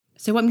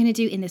So what I'm going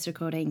to do in this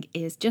recording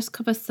is just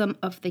cover some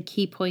of the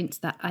key points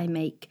that I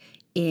make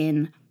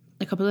in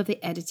a couple of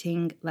the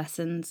editing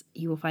lessons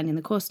you will find in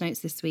the course notes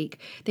this week.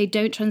 They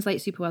don't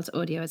translate super well to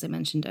audio, as I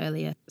mentioned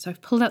earlier. So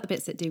I've pulled out the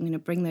bits that do. I'm going to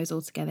bring those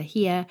all together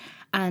here.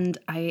 And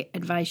I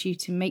advise you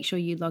to make sure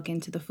you log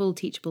into the full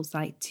Teachable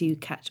site to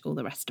catch all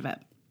the rest of it.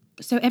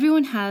 So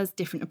everyone has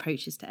different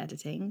approaches to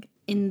editing.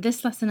 In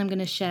this lesson, I'm going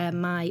to share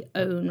my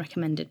own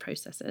recommended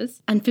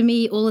processes. And for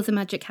me, all of the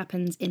magic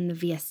happens in the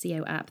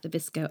VSCO app, the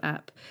VSCO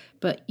app,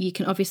 but you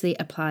can obviously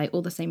apply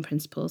all the same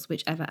principles,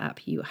 whichever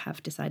app you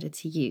have decided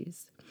to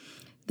use.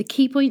 The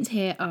key points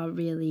here are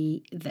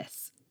really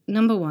this.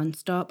 Number one,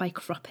 start by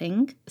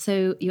cropping.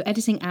 So your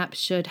editing app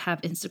should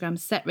have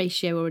Instagram's set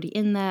ratio already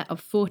in there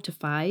of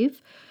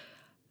 4:5.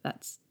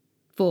 That's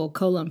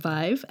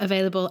 4:5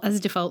 available as a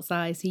default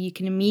size, so you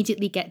can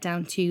immediately get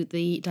down to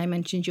the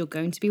dimensions you're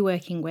going to be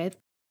working with,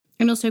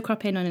 and also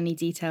crop in on any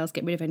details,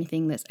 get rid of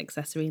anything that's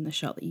accessory in the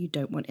shot that you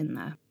don't want in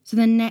there. So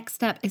the next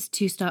step is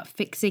to start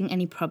fixing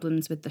any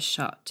problems with the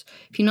shot.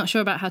 If you're not sure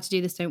about how to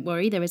do this, don't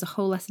worry. There is a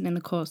whole lesson in the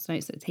course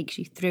notes that takes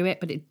you through it,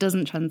 but it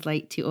doesn't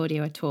translate to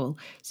audio at all,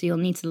 so you'll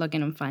need to log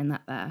in and find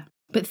that there.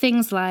 But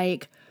things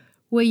like,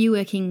 were you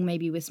working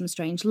maybe with some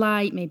strange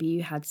light? Maybe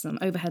you had some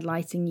overhead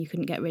lighting you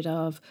couldn't get rid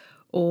of,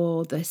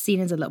 or the scene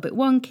is a little bit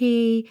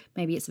wonky,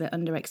 maybe it's a bit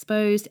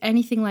underexposed,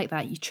 anything like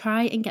that. You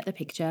try and get the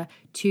picture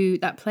to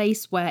that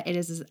place where it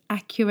is as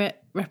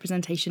accurate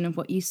representation of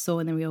what you saw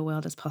in the real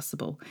world as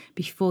possible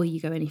before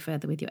you go any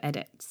further with your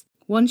edits.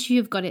 Once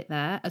you've got it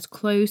there, as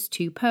close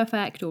to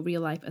perfect or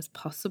real life as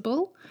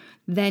possible,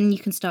 then you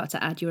can start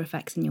to add your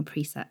effects and your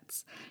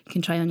presets. You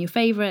can try on your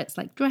favorites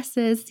like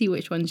dresses, see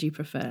which ones you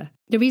prefer.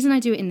 The reason I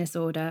do it in this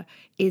order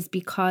is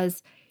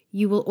because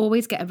you will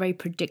always get a very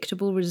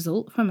predictable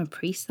result from a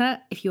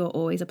preset if you're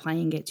always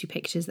applying it to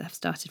pictures that have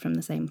started from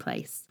the same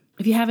place.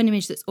 If you have an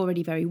image that's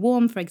already very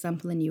warm, for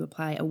example, and you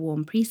apply a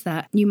warm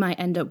preset, you might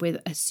end up with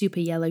a super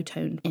yellow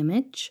toned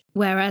image.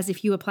 Whereas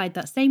if you applied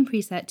that same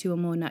preset to a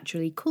more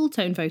naturally cool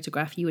tone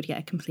photograph, you would get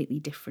a completely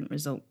different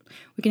result.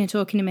 We're going to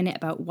talk in a minute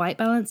about white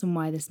balance and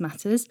why this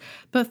matters.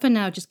 But for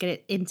now, just get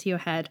it into your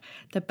head.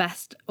 The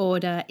best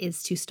order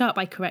is to start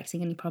by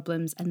correcting any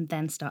problems and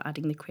then start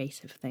adding the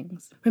creative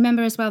things.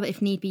 Remember as well that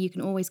if need be, you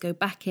can always go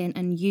back in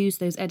and use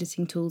those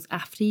editing tools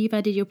after you've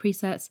added your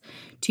presets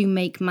to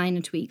make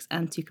minor tweaks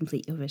and to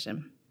complete your vision.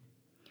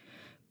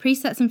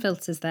 Presets and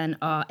filters then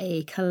are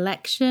a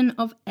collection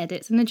of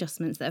edits and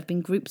adjustments that have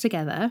been grouped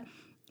together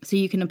so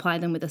you can apply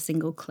them with a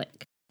single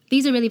click.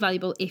 These are really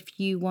valuable if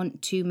you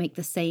want to make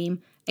the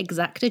same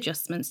exact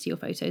adjustments to your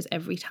photos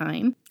every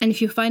time. And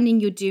if you're finding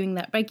you're doing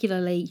that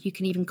regularly, you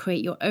can even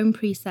create your own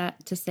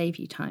preset to save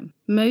you time.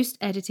 Most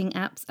editing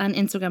apps and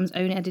Instagram's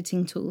own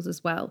editing tools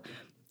as well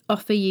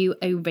offer you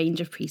a range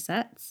of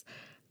presets.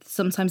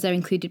 Sometimes they're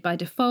included by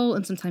default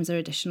and sometimes there are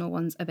additional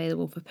ones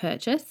available for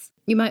purchase.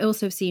 You might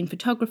also have seen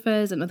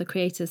photographers and other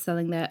creators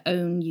selling their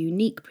own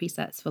unique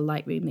presets for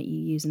Lightroom that you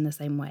use in the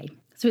same way.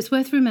 So it's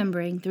worth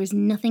remembering there is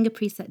nothing a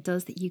preset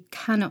does that you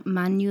cannot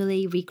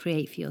manually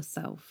recreate for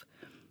yourself.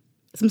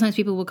 Sometimes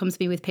people will come to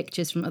me with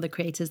pictures from other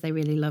creators they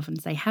really love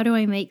and say, how do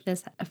I make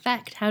this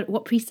effect?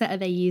 What preset are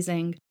they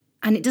using?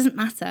 And it doesn't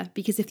matter,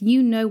 because if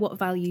you know what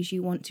values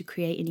you want to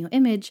create in your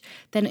image,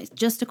 then it's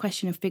just a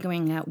question of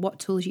figuring out what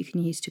tools you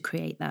can use to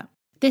create that.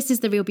 This is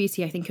the real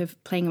beauty, I think,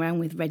 of playing around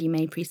with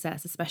ready-made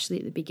presets, especially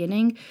at the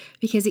beginning,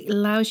 because it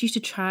allows you to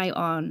try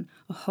on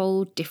a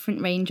whole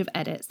different range of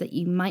edits that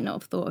you might not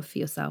have thought of for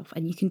yourself,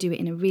 and you can do it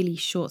in a really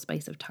short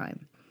space of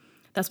time.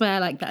 That's why I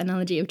like that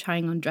analogy of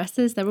trying on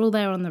dresses. They're all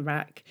there on the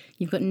rack.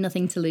 You've got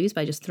nothing to lose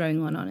by just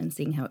throwing one on and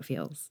seeing how it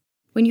feels.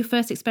 When you're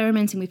first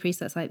experimenting with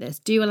presets like this,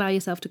 do allow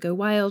yourself to go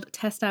wild,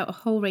 test out a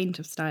whole range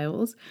of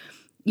styles.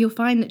 You'll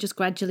find that just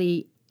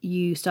gradually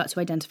you start to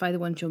identify the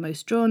ones you're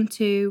most drawn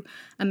to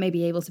and may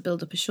be able to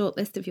build up a short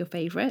list of your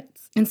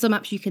favourites. In some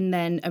apps, you can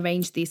then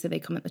arrange these so they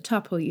come at the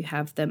top, or you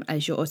have them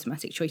as your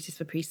automatic choices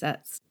for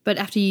presets. But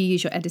after you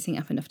use your editing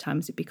app enough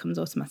times, it becomes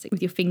automatic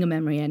with your finger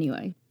memory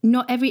anyway.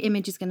 Not every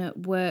image is going to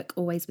work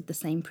always with the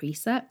same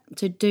preset,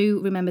 so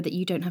do remember that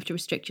you don't have to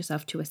restrict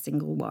yourself to a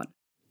single one.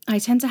 I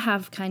tend to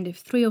have kind of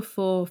 3 or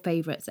 4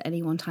 favourites at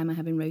any one time I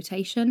have in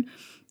rotation,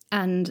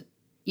 and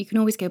you can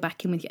always go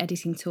back in with your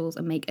editing tools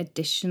and make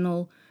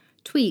additional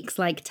tweaks,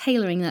 like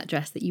tailoring that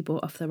dress that you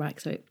bought off the rack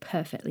so it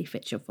perfectly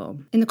fits your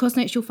form. In the course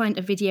notes, you'll find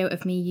a video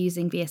of me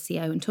using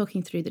VSCO and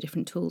talking through the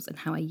different tools and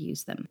how I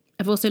use them.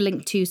 I've also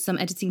linked to some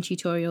editing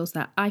tutorials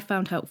that I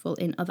found helpful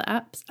in other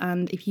apps,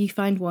 and if you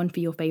find one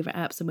for your favourite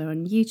app somewhere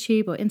on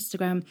YouTube or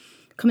Instagram,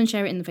 come and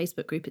share it in the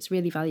Facebook group. It's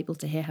really valuable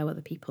to hear how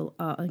other people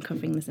are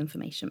uncovering this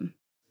information.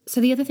 So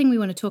the other thing we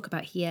want to talk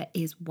about here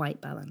is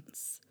white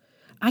balance.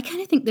 I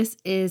kind of think this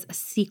is a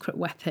secret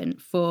weapon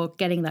for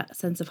getting that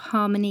sense of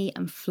harmony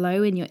and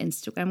flow in your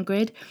Instagram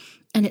grid.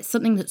 And it's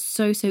something that's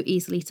so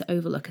easily to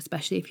overlook,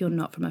 especially if you're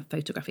not from a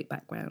photographic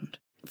background.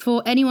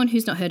 For anyone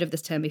who's not heard of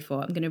this term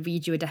before, I'm going to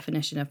read you a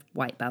definition of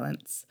white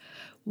balance.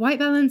 White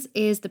balance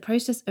is the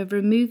process of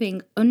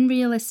removing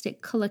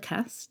unrealistic colour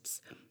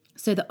casts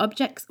so that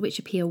objects which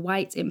appear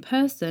white in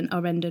person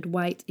are rendered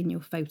white in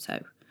your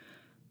photo.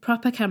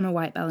 Proper camera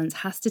white balance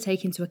has to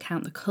take into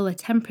account the colour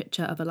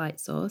temperature of a light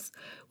source,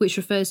 which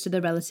refers to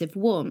the relative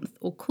warmth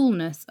or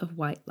coolness of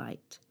white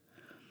light.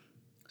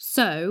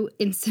 So,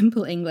 in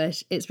simple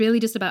English, it's really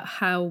just about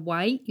how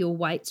white your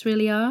whites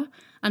really are.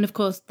 And of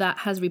course, that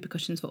has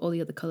repercussions for all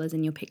the other colours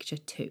in your picture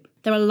too.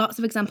 There are lots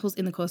of examples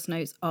in the course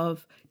notes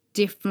of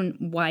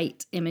different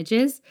white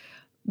images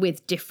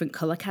with different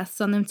colour casts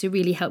on them to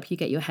really help you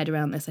get your head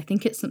around this. I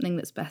think it's something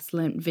that's best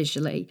learnt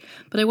visually.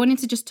 But I wanted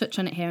to just touch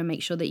on it here and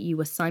make sure that you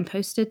were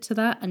signposted to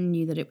that and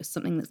knew that it was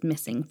something that's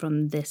missing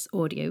from this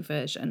audio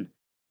version.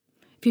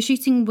 If you're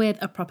shooting with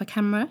a proper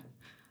camera,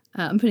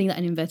 I'm putting that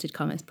in inverted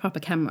commas, proper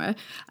camera,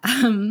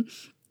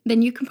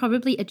 then you can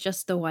probably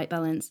adjust the white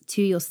balance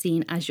to your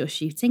scene as you're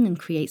shooting and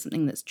create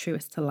something that's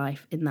truest to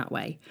life in that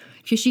way.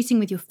 If you're shooting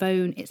with your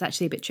phone, it's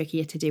actually a bit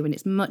trickier to do and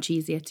it's much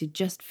easier to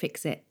just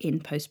fix it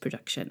in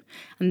post-production.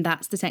 And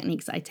that's the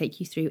techniques that I take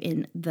you through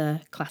in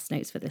the class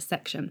notes for this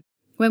section.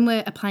 When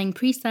we're applying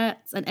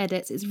presets and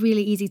edits, it's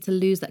really easy to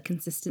lose that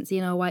consistency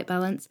in our white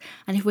balance.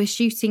 And if we're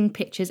shooting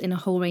pictures in a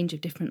whole range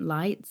of different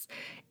lights,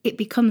 it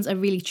becomes a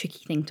really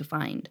tricky thing to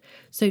find.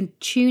 So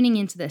tuning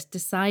into this,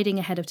 deciding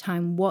ahead of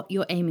time what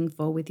you're aiming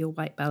for with your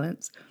white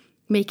balance,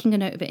 making a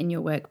note of it in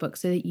your workbook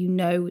so that you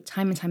know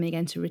time and time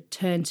again to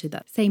return to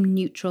that same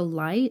neutral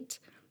light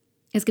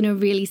is going to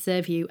really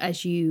serve you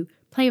as you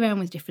play around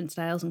with different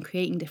styles and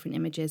creating different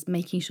images,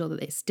 making sure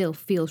that it still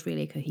feels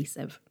really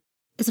cohesive.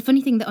 It's a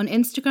funny thing that on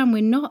Instagram,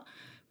 we're not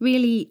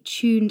really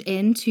tuned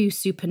into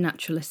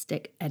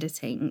supernaturalistic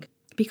editing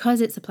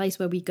because it's a place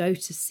where we go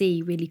to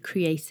see really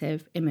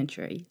creative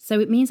imagery. So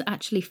it means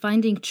actually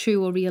finding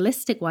true or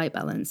realistic white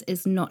balance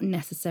is not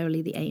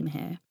necessarily the aim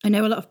here. I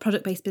know a lot of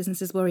product-based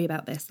businesses worry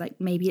about this, like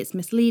maybe it's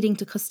misleading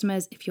to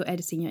customers if you're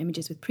editing your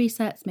images with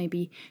presets,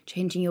 maybe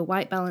changing your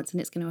white balance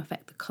and it's going to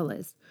affect the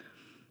colours.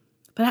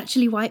 But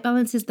actually, white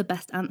balance is the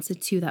best answer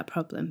to that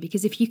problem,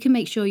 because if you can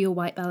make sure your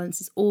white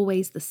balance is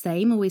always the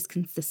same, always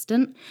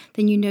consistent,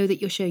 then you know that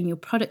you're showing your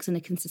products in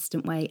a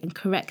consistent way and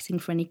correcting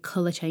for any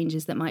colour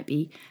changes that might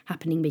be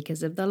happening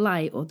because of the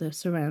light or the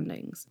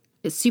surroundings.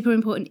 It's super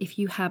important if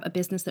you have a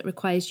business that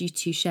requires you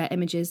to share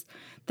images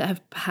that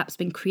have perhaps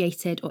been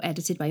created or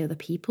edited by other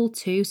people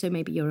too. So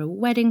maybe you're a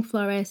wedding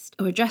florist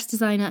or a dress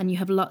designer and you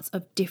have lots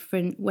of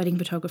different wedding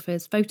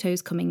photographers'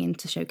 photos coming in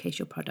to showcase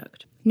your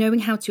product. Knowing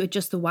how to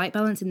adjust the white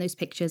balance in those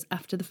pictures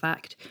after the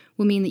fact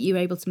will mean that you're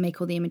able to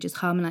make all the images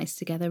harmonise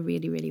together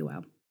really, really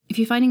well. If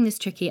you're finding this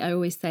tricky, I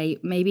always say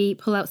maybe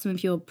pull out some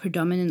of your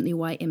predominantly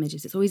white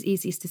images. It's always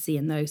easiest to see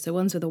in those. So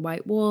ones with a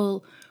white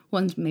wall,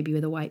 ones maybe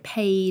with a white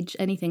page,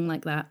 anything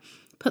like that.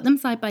 Put them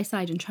side by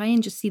side and try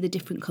and just see the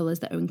different colours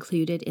that are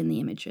included in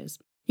the images.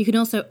 You can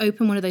also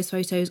open one of those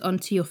photos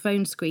onto your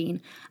phone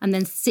screen and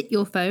then sit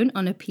your phone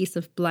on a piece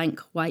of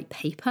blank white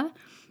paper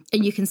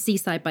and you can see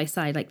side by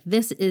side, like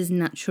this is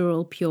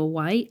natural, pure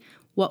white.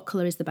 What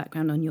colour is the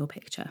background on your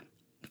picture?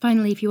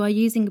 Finally, if you are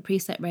using a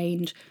preset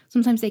range,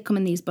 sometimes they come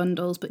in these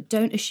bundles, but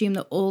don't assume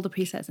that all the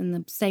presets in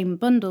the same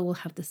bundle will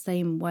have the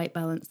same white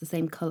balance, the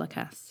same colour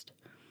cast.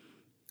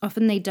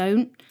 Often they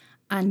don't,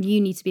 and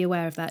you need to be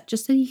aware of that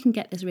just so you can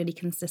get this really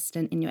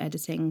consistent in your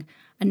editing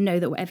and know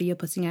that whatever you're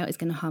putting out is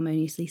going to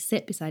harmoniously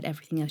sit beside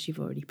everything else you've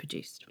already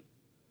produced.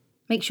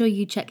 Make sure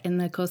you check in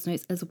the course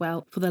notes as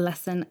well for the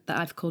lesson that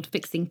I've called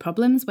Fixing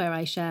Problems, where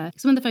I share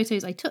some of the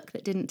photos I took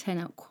that didn't turn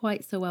out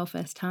quite so well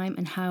first time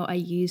and how I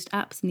used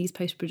apps and these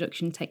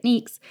post-production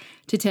techniques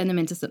to turn them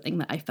into something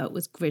that I felt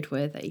was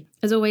grid-worthy.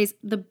 As always,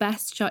 the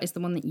best shot is the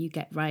one that you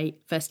get right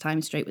first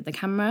time straight with the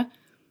camera,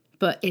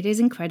 but it is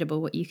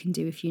incredible what you can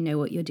do if you know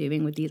what you're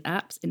doing with these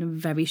apps in a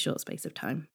very short space of time.